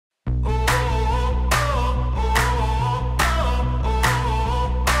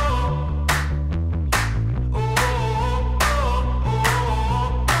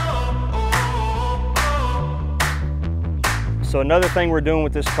So another thing we're doing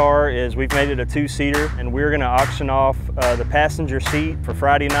with this car is we've made it a two-seater, and we're going to auction off the passenger seat for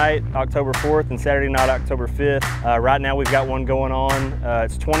Friday night, October 4th, and Saturday night, October 5th. Right now we've got one going on.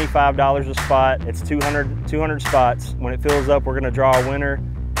 It's $25 a spot. It's 200 spots. When it fills up, we're going to draw a winner,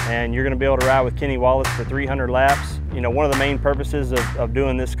 and you're going to be able to ride with Kenny Wallace for 300 laps. You know, one of the main purposes of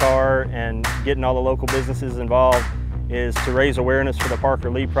doing this car and getting all the local businesses involved is to raise awareness for the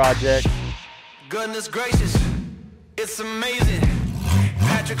Parker Lee Project. Goodness gracious, it's amazing.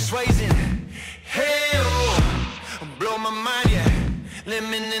 Patrick Swayze, hey oh, blow my mind, yeah.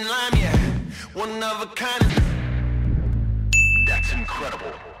 Lemon and lime, yeah. One of a kind. That's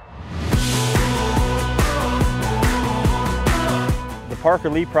incredible. The Parker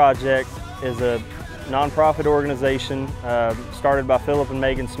Lee Project is a nonprofit organization started by Philip and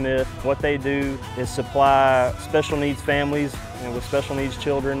Megan Smith. What they do is supply special needs families and with special needs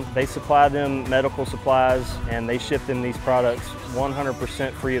children. They supply them medical supplies and they ship them these products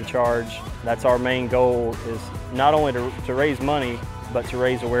 100% free of charge. That's our main goal, is not only to raise money, but to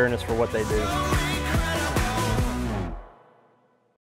raise awareness for what they do.